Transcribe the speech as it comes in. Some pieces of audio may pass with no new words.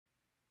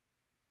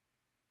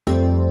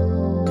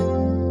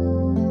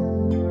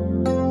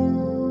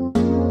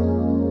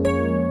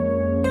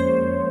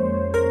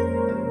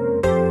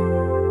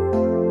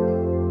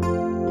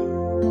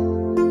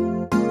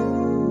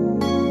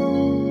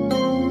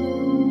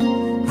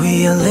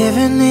We are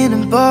living in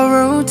a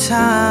borrowed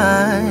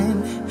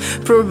time.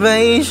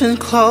 Probation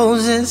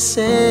closes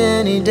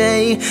any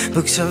day.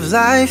 Books of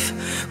life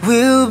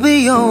will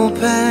be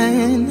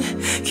open.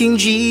 King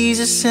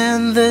Jesus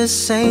and the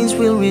saints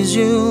will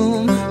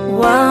resume.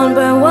 One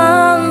by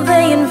one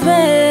they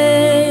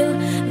unveil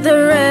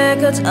the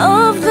records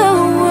of the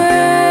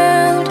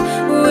world.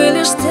 Will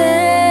you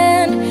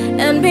stand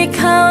and be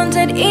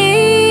counted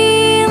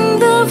in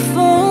the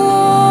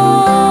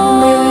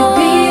fold? Will you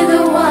be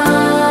the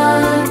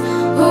one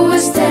who will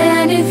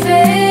stand in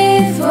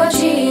faith for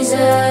Jesus?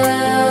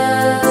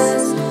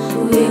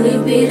 Will you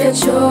be the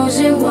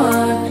chosen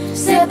one?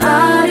 Step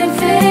out in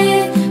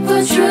faith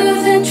for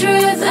truth and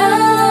truth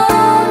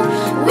alone.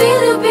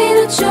 Will you be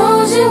the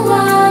chosen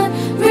one?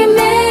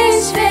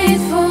 Remains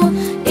faithful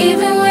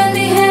even when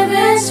the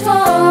heavens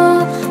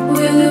fall.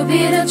 Will you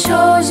be the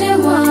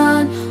chosen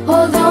one?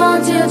 Hold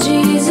on till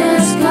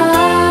Jesus comes.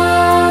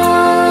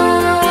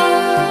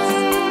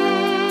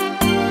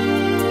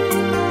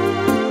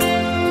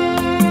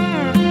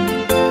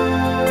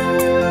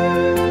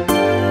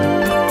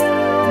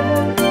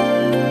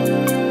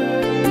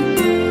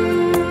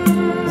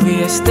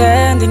 We are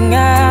standing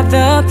at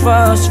the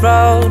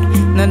crossroad,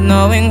 not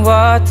knowing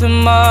what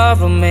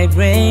tomorrow may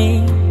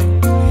bring.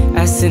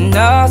 As the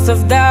north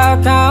of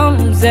doubt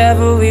comes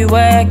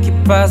everywhere,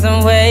 keep us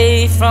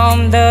away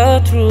from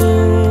the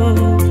truth.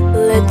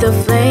 Let the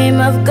flame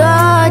of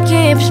God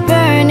keeps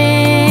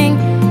burning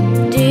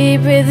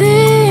deep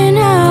within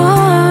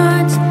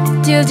our hearts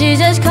till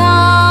Jesus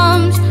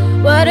comes.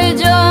 What a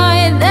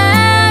joy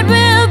that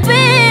will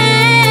be.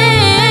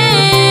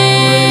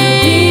 Will you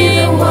be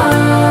the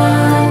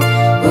one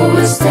who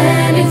will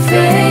stand in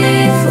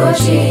faith for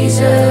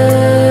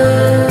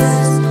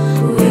Jesus?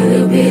 Will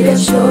you be the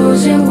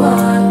chosen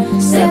one?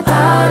 Step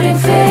out in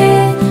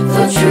faith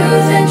for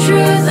truth and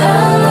truth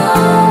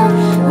alone.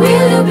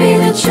 Will you be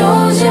the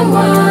chosen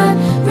one?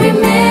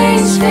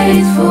 Remains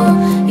faithful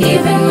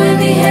even when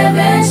the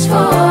heavens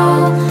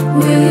fall.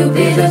 Will you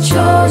be the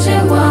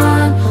chosen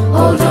one?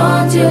 Hold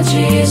on till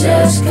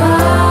Jesus comes.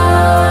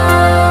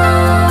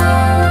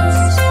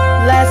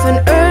 Life on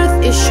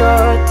earth is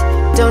short,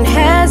 don't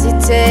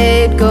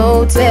hesitate,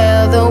 go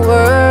tell the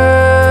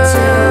world.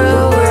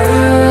 Look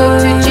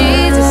to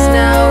Jesus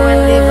now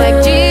and live like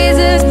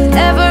Jesus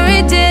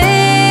every day.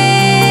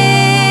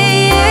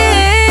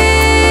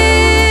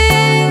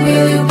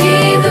 Will you be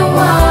the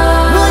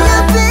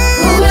one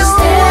who will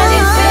stand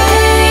in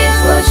faith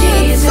for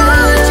Jesus?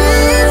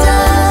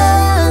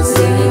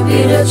 Will you be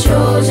the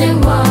chosen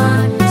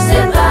one?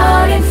 Step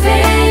out in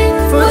faith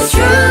for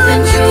truth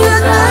and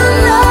truth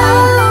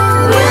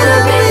alone. Will you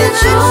be the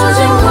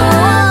chosen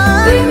one?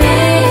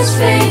 Remains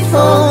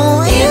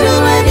faithful even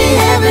when the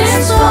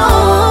heavens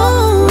fall.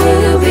 Will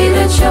you be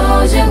the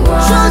chosen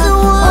one?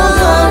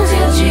 Hold on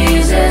till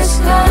Jesus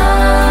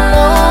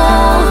comes.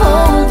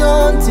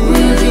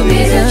 Will you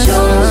be the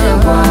chosen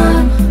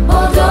one?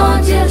 Hold on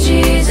till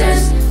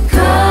Jesus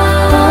comes.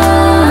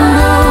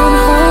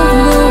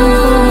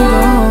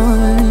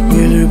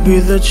 Will you be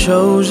the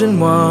chosen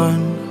one?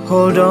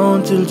 Hold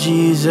on till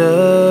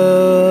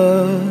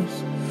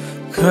Jesus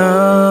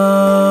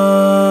comes.